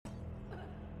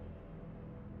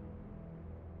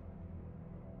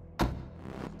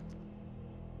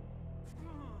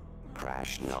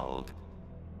Crash nulled.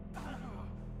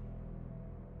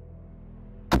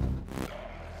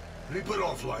 Reaper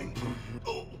offline.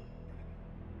 Oh.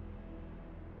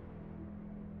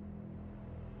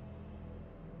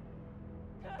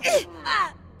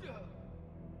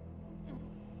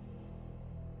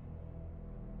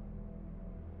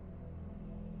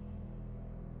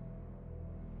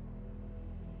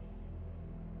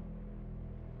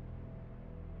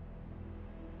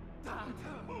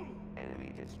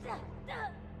 Enemy destroyed.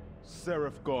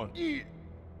 Seraph gone.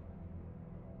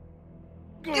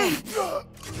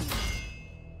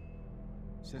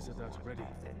 Sensor duct ready.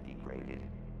 Asset degraded.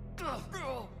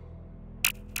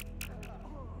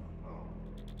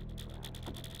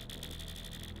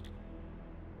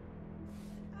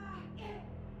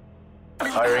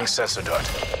 Firing sensor dart.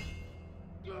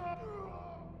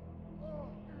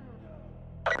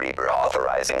 Reaper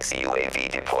authorizing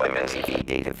CUAV deployment. UAV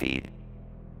data feed.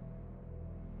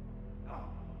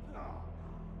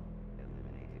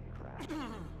 Eliminated crash.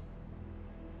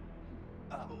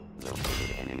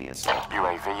 Located enemy assault.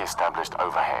 UAV established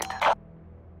overhead.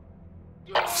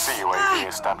 CUAV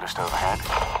established overhead.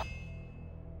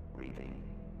 Breathing.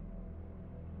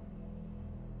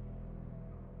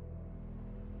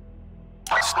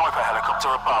 Sniper helicopter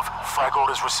above. Frag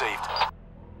orders received.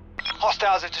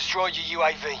 Hostiles have destroyed your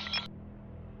UAV.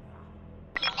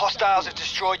 Hostiles have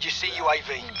destroyed your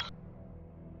CUAV.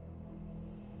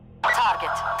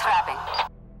 Target trapping.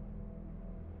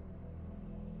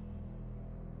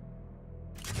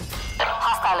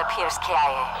 Hostile appears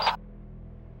KIA.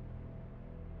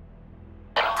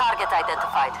 Target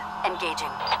identified.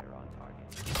 Engaging. They're on target.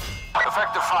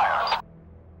 Effective fire.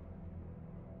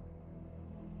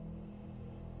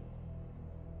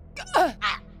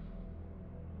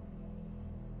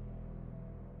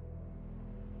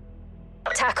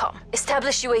 TACOM,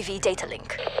 establish UAV data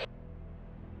link.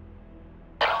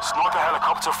 Sniper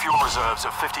helicopter fuel reserves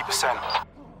at 50%.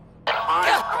 Bird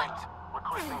is bent.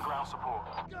 Requesting ground support.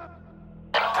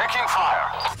 Taking fire.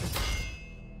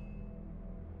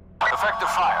 Effective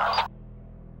fire.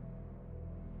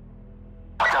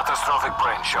 Catastrophic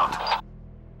brain shot.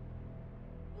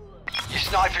 Your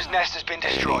sniper's nest has been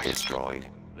Enemy destroyed. destroyed.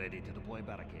 Ready to deploy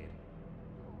barricade.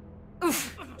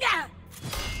 Oof. Yeah.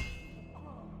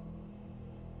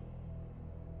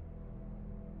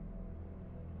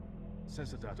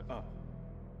 Sensor data up.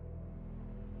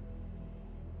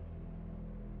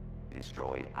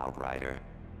 Destroyed Outrider.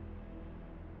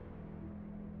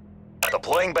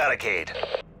 Deploying barricade.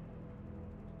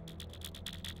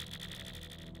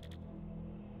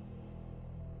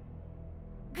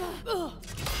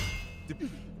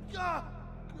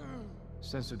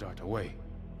 Sensor dart away.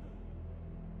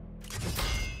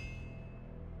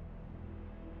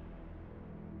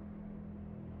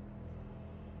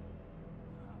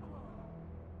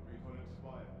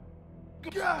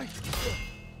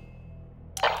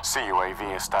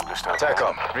 CUAV established over.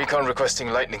 TACOM, recon requesting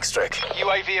lightning strike.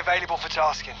 UAV available for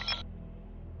tasking.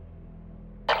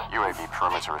 UAV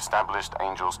perimeter established,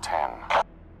 Angels 10.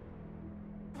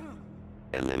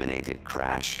 Eliminated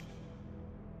Crash.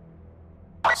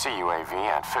 CUAV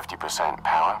at 50%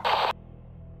 power.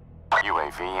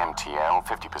 UAV MTL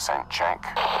 50%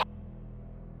 check.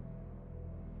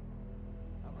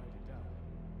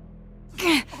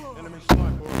 Enemy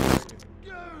sniper overhead.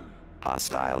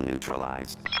 Hostile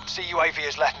neutralized. CUAV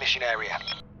has left mission area.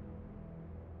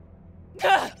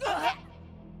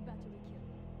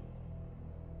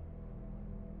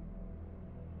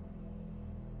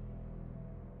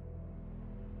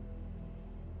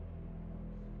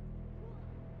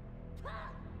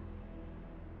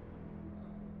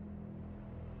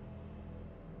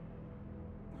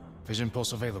 Vision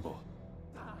pulse available.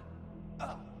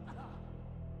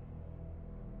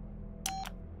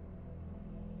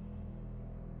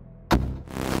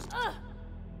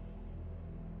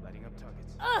 Lighting up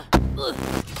targets.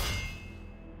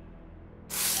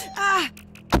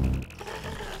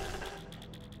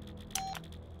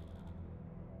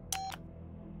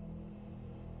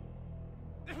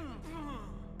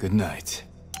 Good night.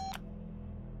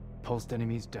 Pulsed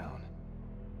enemies down.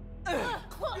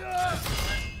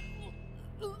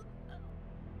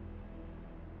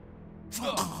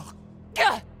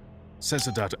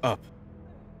 Sensor data up.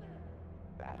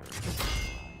 Battery.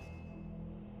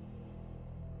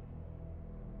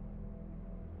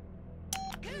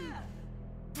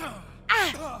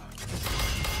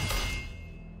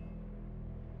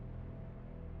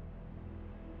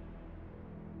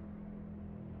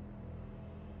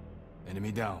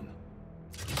 Enemy down.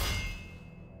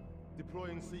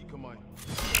 Deploying C command.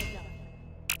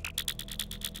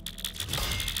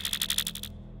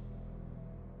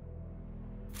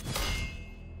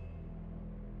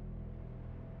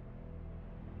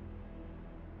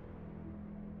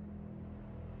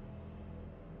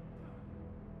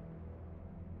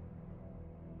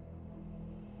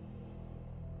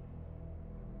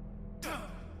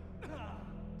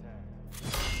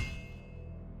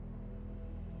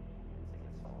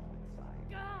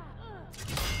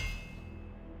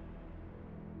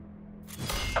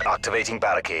 Activating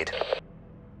barricade.